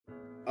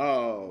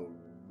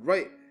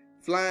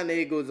Flying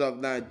Eagles of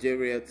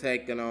Nigeria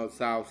taking on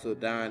South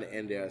Sudan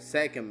in their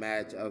second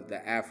match of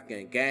the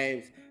African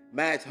Games.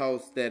 Match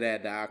hosted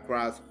at the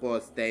Accra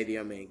Sports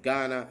Stadium in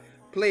Ghana.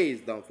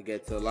 Please don't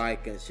forget to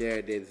like and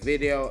share this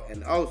video,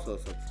 and also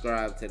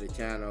subscribe to the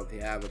channel if you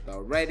haven't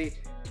already.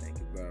 Thank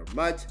you very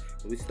much.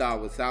 We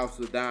start with South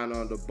Sudan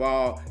on the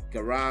ball.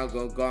 Karan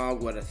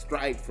Gongong with a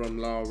strike from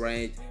long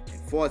range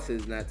and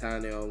forces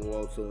Nathaniel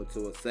Nwosu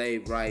into a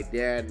save right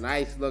there.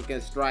 Nice looking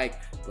strike,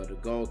 but the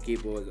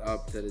goalkeeper was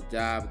up to the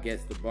job.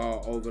 Gets the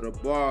ball over the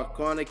bar.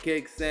 Corner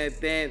kick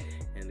sent in,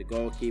 and the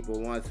goalkeeper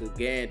once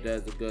again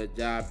does a good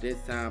job. This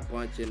time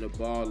punching the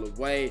ball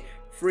away.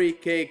 Free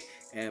kick,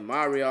 and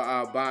Mario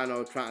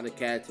Albano trying to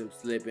catch him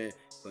slipping,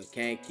 but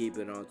can't keep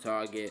it on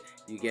target.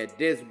 You get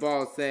this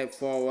ball sent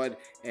forward,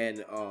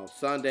 and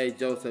Sunday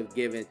Joseph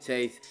giving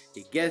chase.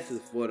 He gets his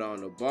foot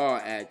on the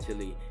ball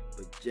actually,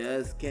 but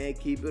just can't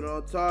keep it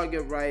on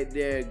target right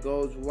there. It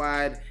goes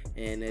wide,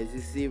 and as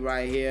you see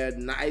right here,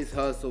 nice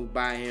hustle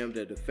by him.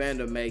 The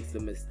defender makes the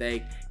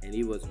mistake, and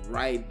he was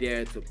right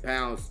there to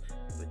pounce,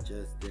 but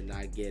just did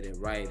not get it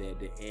right at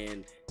the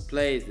end.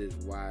 Plays is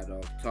wide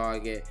off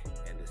target,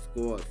 and the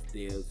score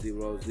still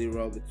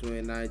 0-0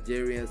 between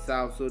Nigeria and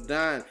South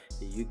Sudan.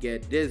 And you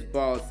get this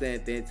ball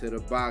sent into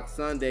the box.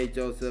 Sunday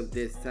Joseph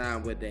this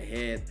time with the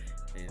head,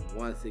 and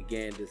once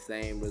again the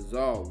same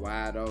result,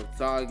 wide off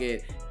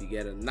target. You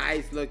get a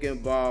nice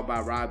looking ball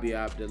by Rabi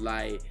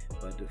Abdullahi,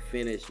 but the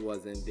finish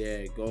wasn't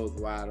there. It goes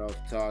wide off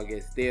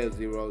target, still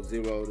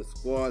 0-0 the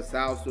score.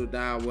 South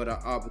Sudan with an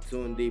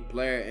opportunity,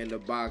 player in the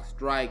box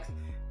strikes,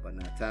 but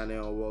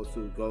Nathaniel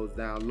Nwosu goes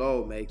down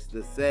low, makes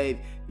the save.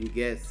 You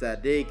get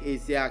Sadiq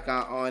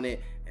Isiaka on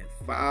it, and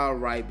foul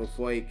right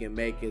before he can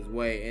make his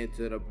way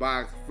into the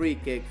box. Free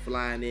kick,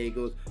 Flying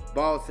Eagles.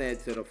 Ball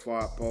sent to the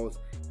far post,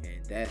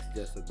 and that's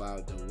just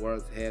about the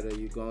worst header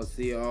you're gonna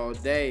see all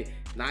day.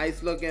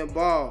 Nice looking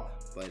ball,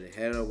 but the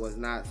header was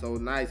not so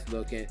nice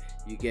looking.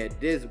 You get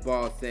this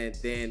ball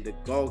sent in, the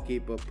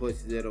goalkeeper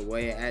pushes it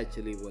away. It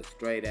actually was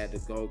straight at the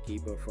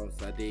goalkeeper from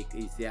Sadiq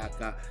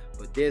Isiaka,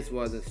 but this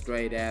wasn't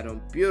straight at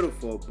him.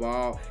 Beautiful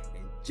ball,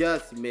 and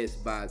just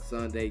missed by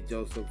Sunday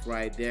Joseph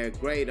right there.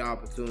 Great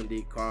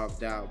opportunity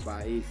carved out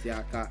by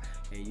Isiaka,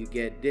 and you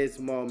get this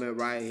moment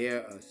right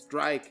here, a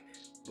strike,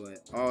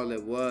 but all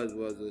it was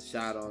a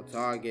shot on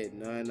target,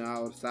 none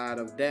outside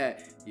of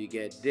that. You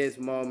get this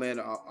moment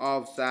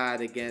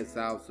offside against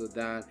South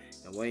Sudan,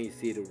 and when you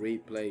see the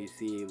replay, you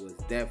see it was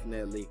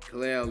definitely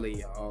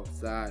clearly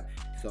offside,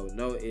 so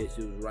no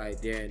issues right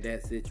there in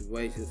that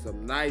situation.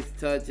 Some nice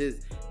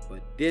touches,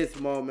 but this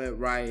moment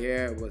right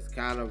here was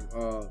kind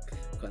of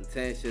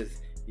contentious.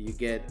 You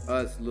get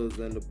us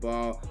losing the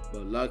ball,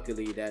 but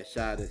luckily that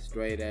shot is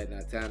straight at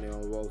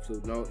Nathaniel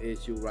Nwosu. No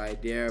issue right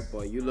there.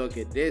 But you look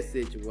at this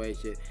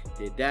situation,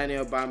 did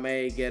Daniel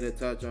Bame get a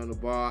touch on the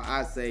ball?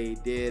 I say he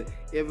did.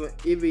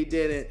 If he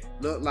didn't,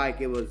 look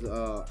like it was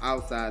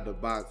outside the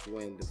box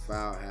when the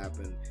foul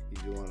happened,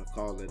 if you want to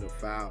call it a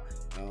foul.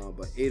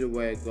 But either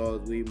way it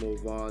goes, we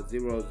move on.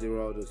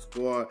 0-0 the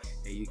score,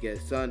 and you get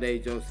Sunday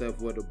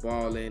Joseph with the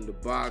ball in the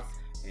box,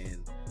 and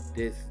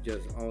this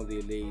just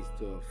only leads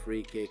to a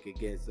free kick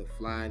against the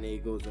Flying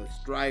Eagles. A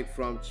strike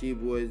from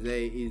Chibueze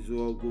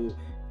Izuogu,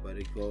 but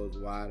it goes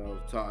wide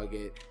off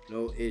target.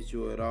 No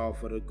issue at all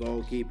for the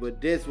goalkeeper.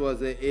 This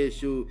was an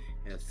issue,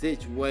 a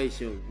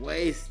situation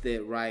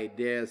wasted right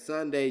there.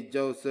 Sunday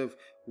Joseph,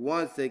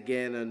 once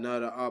again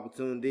another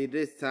opportunity.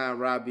 This time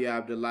Rabi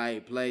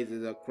Abdullahi plays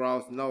it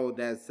across. No,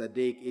 that's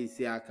Sadiq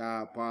Isiaka.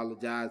 I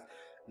apologize.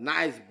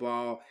 Nice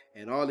ball,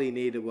 and all he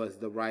needed was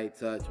the right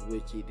touch,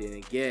 which he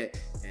didn't get.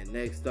 And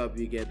next up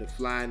you get the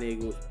Flying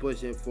Eagles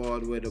pushing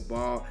forward with the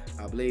ball.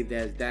 I believe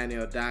that's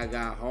Daniel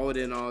Daga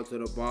holding on to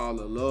the ball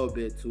a little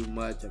bit too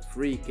much. A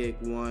free kick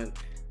one,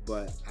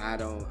 but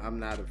I'm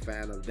not a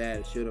fan of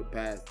that. Should have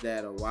passed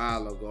that a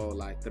while ago,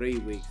 like 3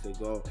 weeks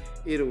ago.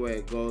 Either way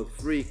it goes,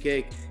 free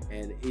kick,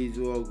 and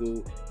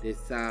Izuogu this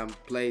time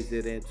plays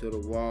it into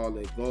the wall.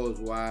 It goes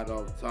wide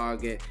off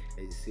target,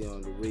 as you see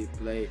on the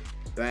replay.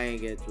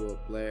 Bang into a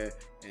player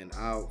and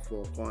out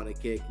for a corner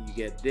kick. You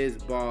get this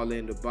ball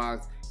in the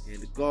box, and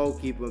the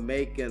goalkeeper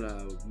making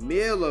a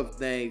meal of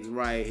things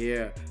right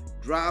here.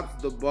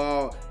 Drops the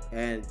ball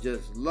and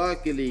just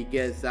luckily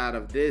gets out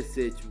of this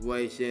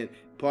situation.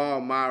 Paul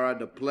Mara,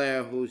 the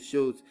player who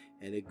shoots,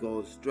 and it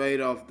goes straight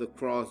off the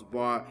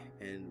crossbar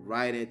and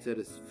right into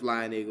the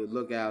Flying Eagles.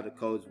 Look how the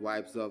coach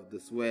wipes off the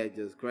sweat.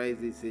 Just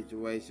crazy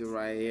situation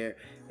right here.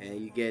 And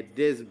you get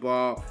this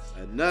ball,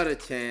 another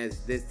chance.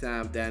 This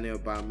time Daniel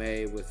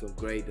Bame with some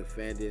great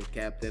defending,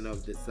 captain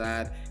of the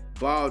side.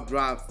 Ball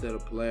drops to the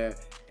player,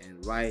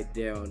 and right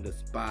there on the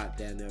spot,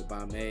 Daniel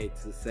Bame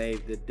to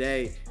save the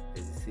day.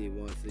 As you see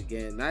once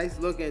again, nice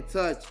looking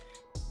touch,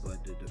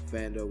 but the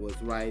defender was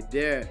right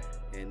there.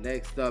 And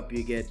next up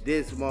you get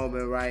this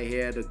moment right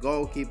here. The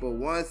goalkeeper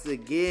once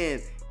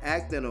again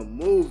acting a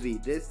movie.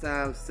 This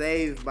time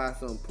saved by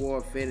some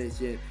poor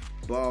finishing.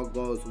 Ball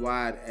goes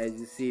wide, as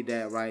you see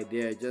that right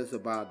there. Just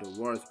about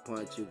the worst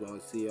punch you're gonna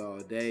see all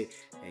day.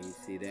 And you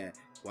see that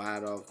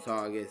wide off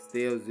target,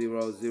 still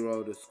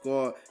 0-0 to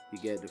score. You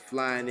get the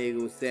Flying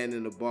Eagles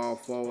sending the ball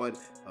forward,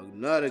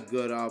 another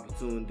good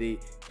opportunity,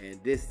 and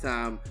this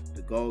time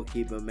the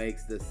goalkeeper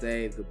makes the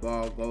save. The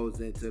ball goes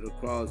into the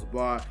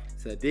crossbar.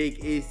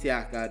 Sadiq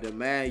Isiaka, the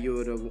man you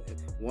would have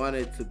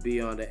wanted to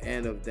be on the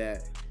end of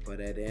that, but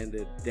at the end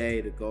of the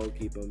day, the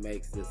goalkeeper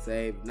makes the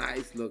save.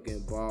 Nice looking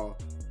ball,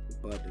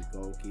 but the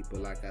goalkeeper,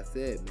 like I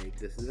said, make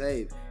the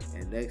save.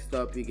 And next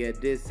up, you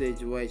get this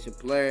situation,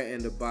 player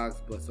in the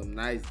box, but some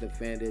nice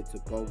defending to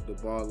poke the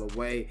ball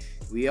away.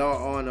 We are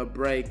on a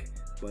break,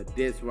 but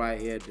this right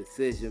here,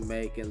 decision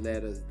making,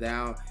 let us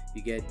down.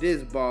 You get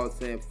this ball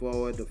sent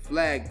forward, the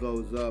flag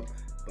goes up,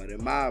 but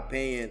in my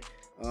opinion,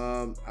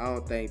 I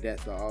don't think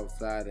that's an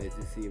offside, as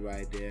you see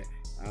right there.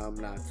 I'm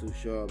not too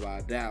sure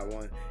about that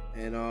one.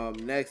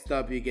 And next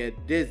up, you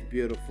get this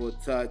beautiful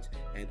touch,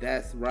 and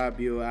that's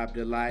Rabiu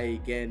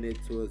Abdullahi getting it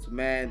to his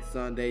man,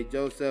 Sunday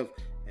Joseph.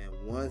 And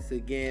once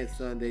again,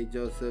 Sunday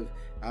Joseph,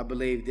 I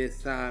believe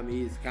this time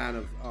he's kind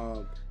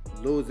of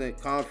losing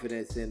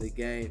confidence in the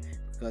game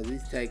because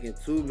he's taking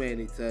too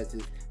many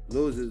touches,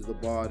 loses the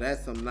ball.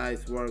 That's some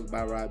nice work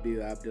by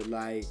Rabiu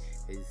Abdullahi.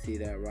 And you see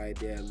that right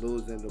there,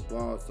 losing the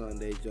ball.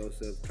 Sunday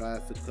Joseph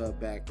tries to cut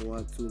back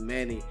one too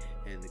many,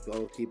 and the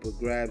goalkeeper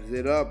grabs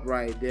it up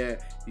right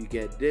there. You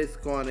get this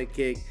corner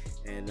kick,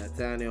 and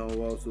Nathaniel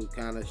Nwosu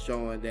kind of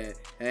showing that,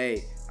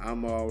 hey,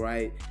 I'm all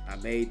right. I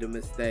made the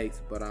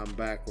mistakes, but I'm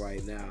back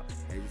right now.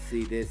 And you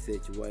see this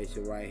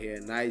situation right here.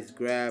 Nice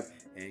grab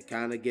and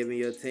kind of giving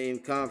your team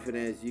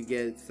confidence. You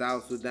get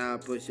South Sudan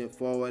pushing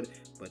forward,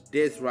 but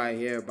this right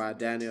here by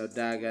Daniel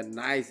Daga,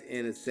 nice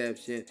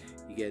interception.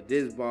 You get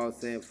this ball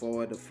sent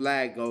forward. The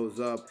flag goes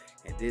up,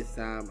 and this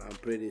time I'm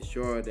pretty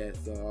sure that's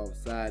the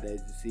offside,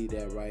 as you see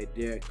that right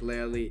there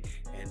clearly.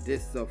 And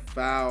this is a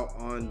foul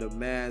on the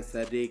man,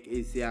 Sadiq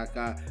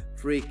Isiaka.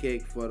 Free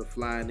kick for the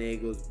Flying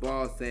Eagles.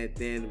 Ball sent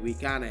in. We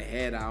kind of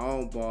had our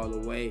own ball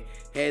away,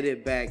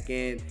 headed back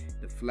in.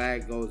 The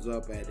flag goes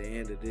up at the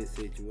end of this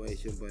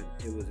situation, but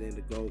it was in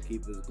the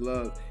goalkeeper's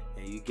glove.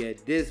 And you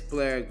get this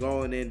player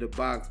going in the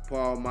box,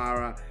 Paul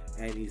Mara,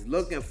 and he's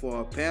looking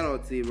for a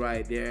penalty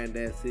right there in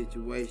that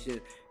situation.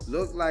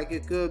 Looks like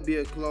it could be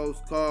a close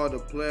call. The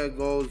player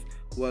goes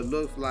what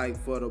looks like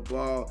for the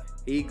ball.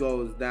 He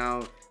goes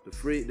down.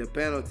 The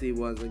penalty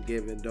wasn't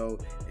given though,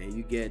 and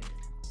you get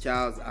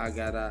Charles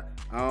Agada.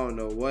 I don't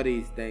know what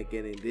he's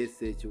thinking in this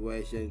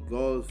situation.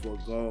 Goes for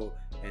goal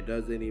and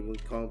doesn't even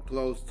come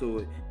close to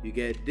it. You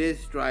get this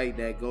strike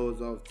that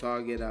goes off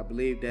target. I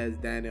believe that's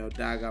Daniel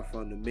Daga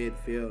from the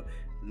midfield.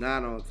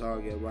 Not on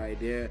target right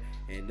there.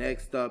 And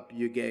next up,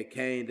 you get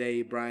Kane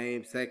Day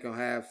Ibrahim, second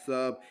half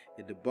sub.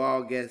 If the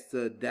ball gets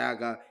to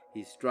Daga,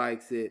 he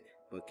strikes it,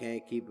 but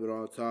can't keep it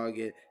on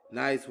target.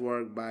 Nice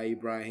work by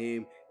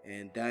Ibrahim,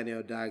 and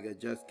Daniel Daga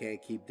just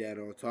can't keep that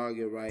on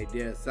target right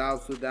there.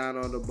 South Sudan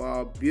on the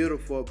ball,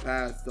 beautiful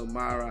pass to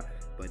Mara,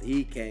 but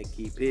he can't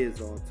keep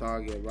his on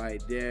target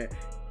right there.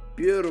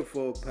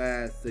 Beautiful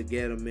pass to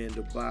get him in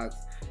the box,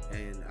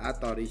 and I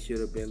thought he should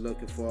have been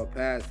looking for a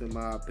pass in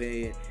my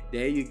opinion.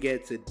 Then you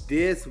get to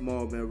this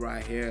moment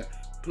right here.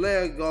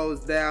 Player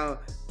goes down,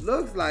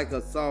 looks like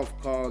a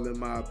soft call in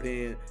my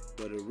opinion,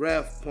 but the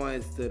ref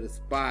points to the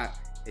spot,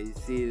 and you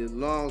see the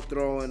long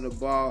throw in the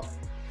ball,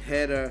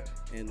 header,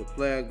 and the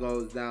player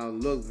goes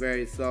down. Look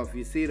very soft.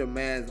 You see the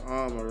man's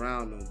arm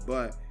around him,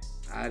 but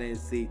I didn't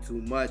see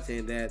too much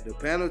in that. The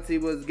penalty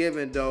was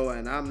given though,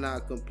 and I'm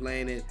not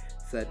complaining.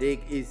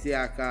 Sadiq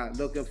Isiaka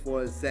looking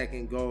for his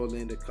second goal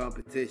in the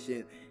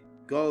competition,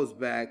 goes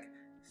back,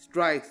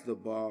 strikes the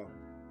ball,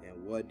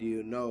 and what do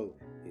you know?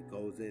 It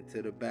goes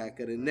into the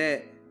back of the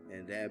net,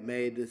 and that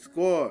made the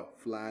score.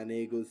 Flying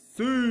Eagles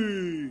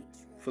C.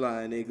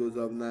 Flying Eagles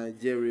of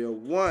Nigeria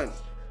 1,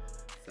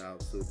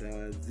 South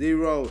Sudan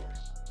 0.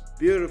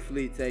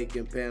 Beautifully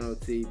taken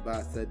penalty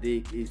by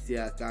Sadiq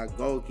Isiaka.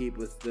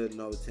 Goalkeeper stood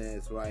no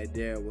chance right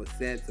there. Was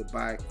sent to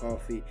buy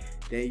coffee.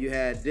 Then you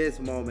had this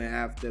moment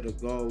after the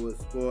goal was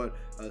scored.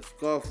 A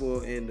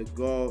scuffle in the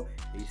goal.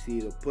 You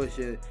see the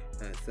pushing.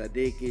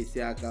 Sadiq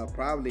Isiaka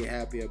probably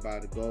happy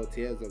about the goal.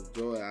 Tears of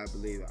joy, I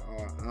believe.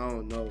 I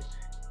don't know.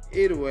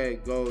 Either way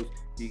it goes,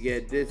 you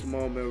get this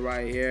moment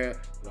right here.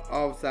 The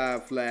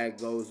offside flag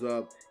goes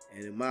up.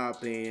 And in my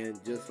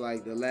opinion, just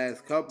like the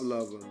last couple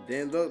of them,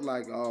 didn't look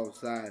like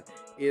offside.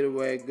 Either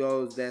way it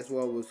goes, that's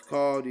what was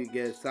called. You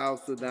get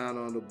South Sudan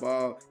on the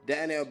ball.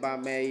 Daniel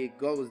Bameye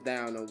goes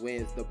down and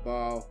wins the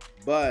ball,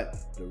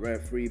 but the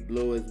referee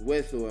blew his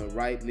whistle, and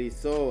rightly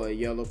so. A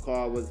yellow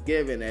card was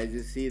given. As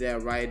you see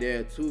that right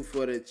there,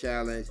 2-footed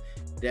challenge.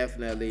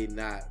 Definitely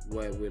not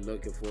what we're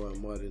looking for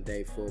in modern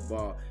day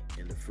football.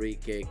 And the free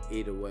kick,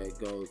 either way it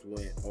goes,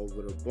 went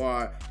over the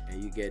bar,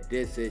 and you get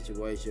this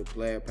situation,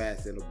 player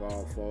passing the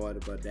ball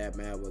forward, but that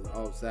man was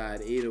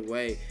offside. Either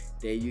way,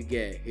 then you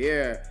get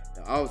here,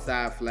 the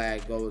offside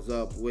flag goes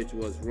up, which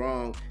was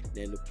wrong.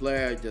 Then the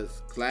player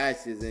just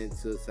clashes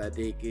into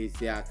Sadiq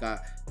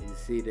Isiaka. You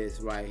see this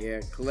right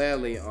here,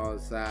 clearly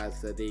onside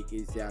Sadiq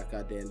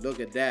Isiaka. Then look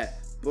at that,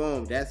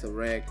 boom, that's a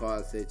red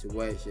card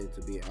situation,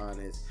 to be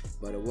honest,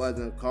 but it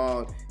wasn't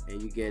called,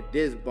 and you get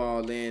this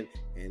ball in,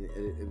 and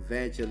it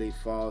eventually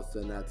falls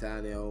to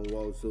Nathaniel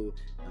Nwosu.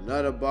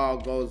 Another ball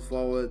goes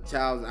forward.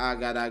 Charles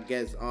Agada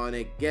gets on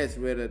it, gets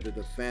rid of the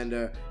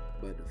defender,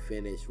 but the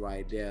finish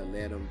right there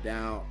let him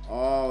down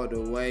all the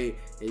way.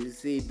 As you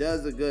see,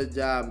 does a good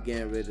job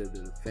getting rid of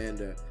the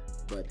defender,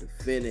 but the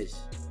finish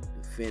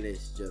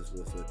just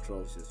was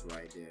atrocious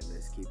right there.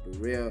 Let's keep it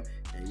real.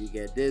 And you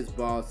get this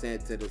ball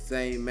sent to the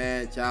same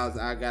man. Charles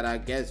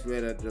Agada gets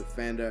rid of the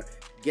defender,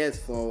 gets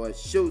forward,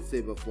 shoots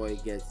it before he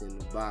gets in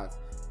the box,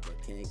 but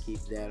can't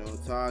keep that on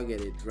target.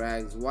 It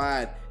drags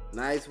wide.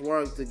 Nice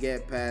work to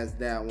get past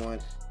that one.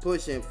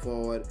 Pushing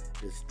forward,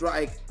 the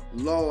strike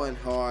low and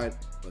hard,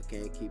 but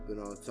can't keep it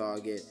on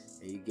target.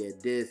 And you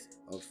get this,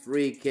 a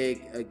free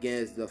kick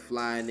against the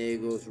Flying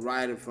Eagles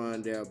right in front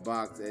of their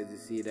box. As you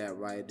see that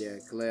right there,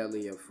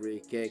 clearly a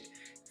free kick.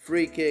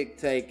 Free kick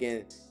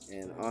taken,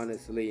 and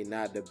honestly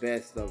not the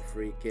best of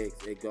free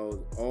kicks. It goes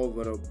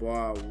over the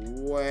bar,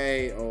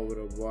 way over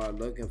the bar,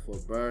 looking for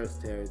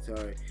burst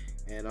territory.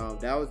 And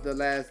that was the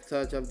last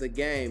touch of the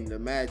game. The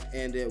match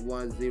ended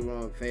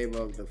 1-0 in favor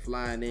of the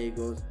Flying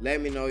Eagles.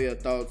 Let me know your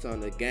thoughts on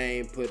the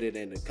game. Put it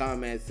in the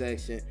comment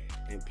section.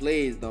 And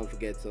please don't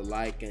forget to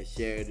like and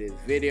share this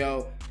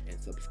video. And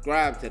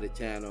subscribe to the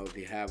channel if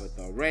you haven't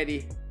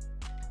already.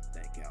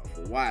 Thank y'all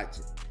for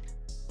watching.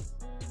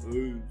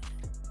 Peace.